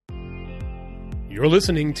You're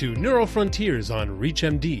listening to Neuro Frontiers on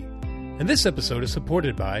ReachMD, and this episode is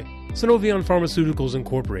supported by Sanovion Pharmaceuticals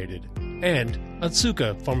Incorporated and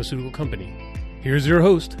Otsuka Pharmaceutical Company. Here's your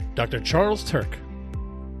host, Dr. Charles Turck.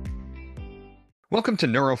 Welcome to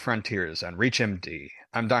Neuro Frontiers on ReachMD.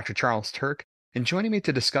 I'm Dr. Charles Turck, and joining me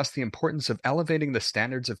to discuss the importance of elevating the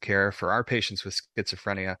standards of care for our patients with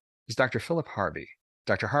schizophrenia is Dr. Philip Harvey.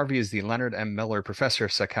 Dr. Harvey is the Leonard M. Miller Professor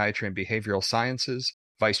of Psychiatry and Behavioral Sciences,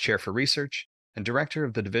 Vice Chair for Research, and Director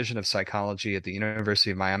of the Division of Psychology at the University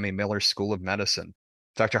of Miami Miller School of Medicine.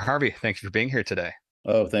 Dr. Harvey, thank you for being here today.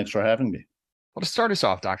 Oh, thanks for having me. Well, to start us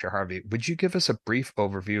off, Dr. Harvey, would you give us a brief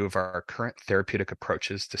overview of our current therapeutic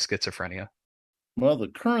approaches to schizophrenia? Well, the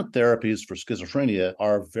current therapies for schizophrenia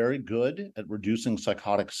are very good at reducing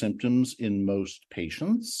psychotic symptoms in most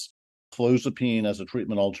patients. Clozapine as a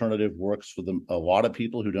treatment alternative works for a lot of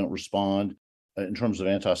people who don't respond in terms of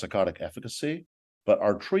antipsychotic efficacy. But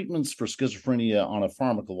our treatments for schizophrenia on a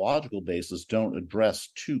pharmacological basis don't address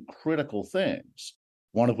two critical things,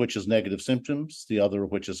 one of which is negative symptoms, the other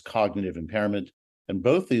of which is cognitive impairment. And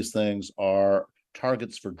both these things are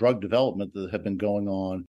targets for drug development that have been going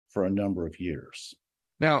on for a number of years.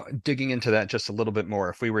 Now, digging into that just a little bit more,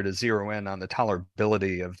 if we were to zero in on the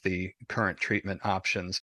tolerability of the current treatment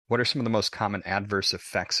options, what are some of the most common adverse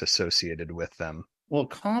effects associated with them? Well,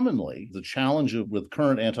 commonly, the challenge with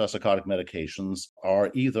current antipsychotic medications are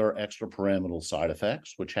either extrapyramidal side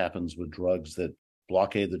effects, which happens with drugs that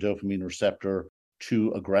blockade the dopamine receptor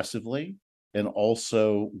too aggressively, and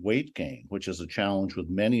also weight gain, which is a challenge with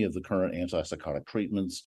many of the current antipsychotic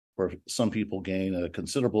treatments, where some people gain a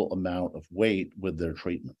considerable amount of weight with their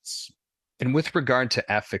treatments. And with regard to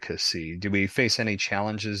efficacy, do we face any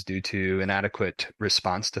challenges due to inadequate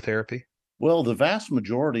response to therapy? Well, the vast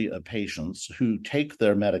majority of patients who take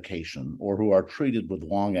their medication or who are treated with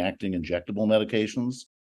long-acting injectable medications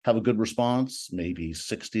have a good response, maybe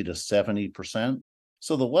 60 to 70%.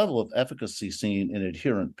 So the level of efficacy seen in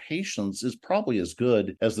adherent patients is probably as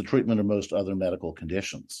good as the treatment of most other medical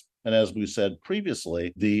conditions. And as we said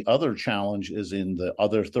previously, the other challenge is in the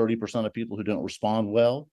other 30% of people who don't respond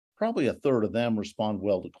well. Probably a third of them respond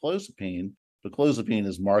well to clozapine, but clozapine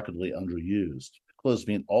is markedly underused.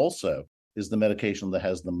 Clozapine also is the medication that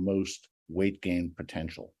has the most weight gain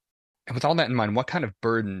potential. And with all that in mind, what kind of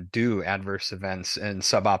burden do adverse events and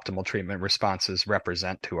suboptimal treatment responses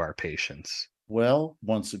represent to our patients? Well,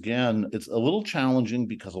 once again, it's a little challenging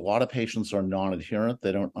because a lot of patients are non-adherent.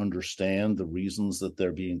 They don't understand the reasons that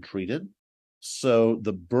they're being treated. So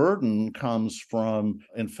the burden comes from,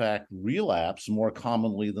 in fact, relapse more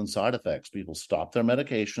commonly than side effects. People stop their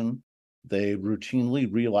medication. They routinely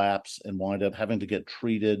relapse and wind up having to get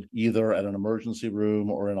treated either at an emergency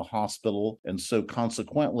room or in a hospital. And so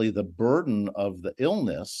consequently, the burden of the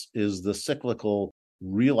illness is the cyclical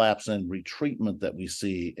relapse and retreatment that we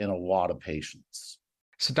see in a lot of patients.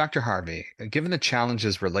 So, Dr. Harvey, given the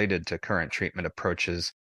challenges related to current treatment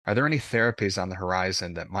approaches, are there any therapies on the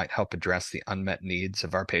horizon that might help address the unmet needs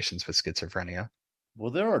of our patients with schizophrenia?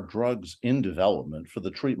 Well, there are drugs in development for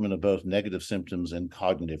the treatment of both negative symptoms and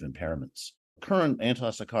cognitive impairments. Current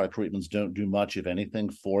antipsychotic treatments don't do much, if anything,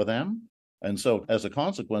 for them. And so as a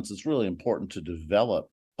consequence, it's really important to develop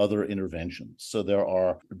other interventions. So there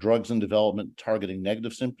are drugs in development targeting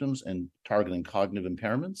negative symptoms and targeting cognitive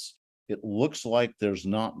impairments. It looks like there's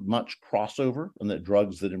not much crossover, and that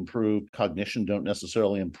drugs that improve cognition don't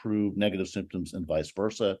necessarily improve negative symptoms and vice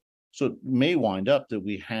versa. So it may wind up that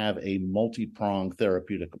we have a multi-pronged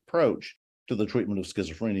therapeutic approach to the treatment of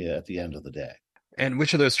schizophrenia at the end of the day. And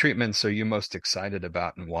which of those treatments are you most excited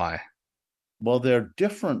about and why? Well, they're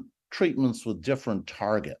different treatments with different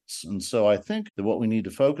targets. And so I think that what we need to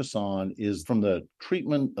focus on is from the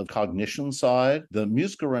treatment of cognition side, the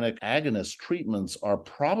muscarinic agonist treatments are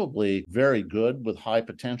probably very good with high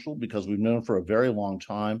potential because we've known for a very long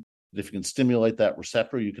time that if you can stimulate that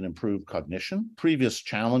receptor, you can improve cognition. Previous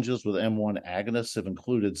challenges with M1 agonists have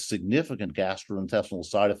included significant gastrointestinal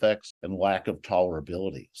side effects and lack of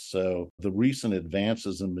tolerability. So the recent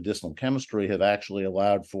advances in medicinal chemistry have actually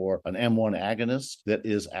allowed for an M1 agonist that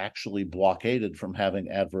is actually blockaded from having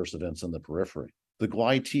adverse events in the periphery. The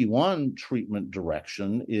GlyT1 treatment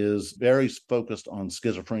direction is very focused on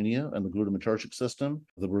schizophrenia and the glutamatergic system.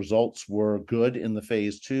 The results were good in the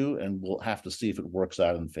phase 2, and we'll have to see if it works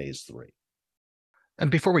out in phase 3.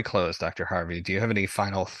 And before we close, Dr. Harvey, do you have any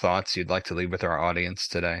final thoughts you'd like to leave with our audience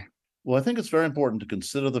today? Well, I think it's very important to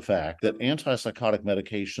consider the fact that antipsychotic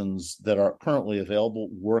medications that are currently available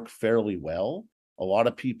work fairly well. A lot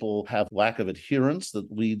of people have lack of adherence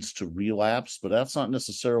that leads to relapse, but that's not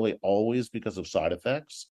necessarily always because of side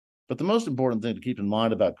effects. But the most important thing to keep in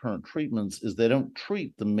mind about current treatments is they don't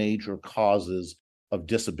treat the major causes of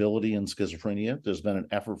disability in schizophrenia. There's been an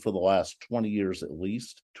effort for the last 20 years at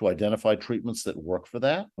least to identify treatments that work for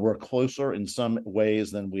that. We're closer in some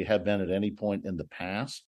ways than we have been at any point in the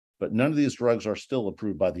past, but none of these drugs are still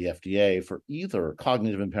approved by the FDA for either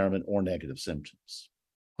cognitive impairment or negative symptoms.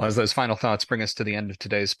 Well, as those final thoughts bring us to the end of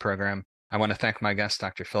today's program, I want to thank my guest,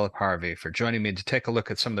 Dr. Philip Harvey, for joining me to take a look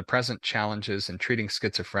at some of the present challenges in treating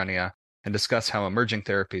schizophrenia and discuss how emerging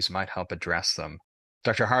therapies might help address them.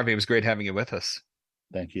 Dr. Harvey, it was great having you with us.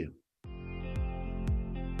 Thank you.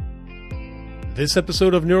 This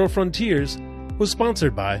episode of Neurofrontiers was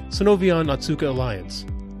sponsored by Sunovion Otsuka Alliance.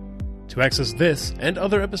 To access this and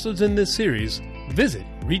other episodes in this series, visit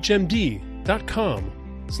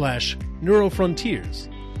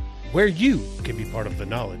reachmd.com/neurofrontiers, where you can be part of the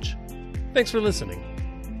knowledge. Thanks for listening.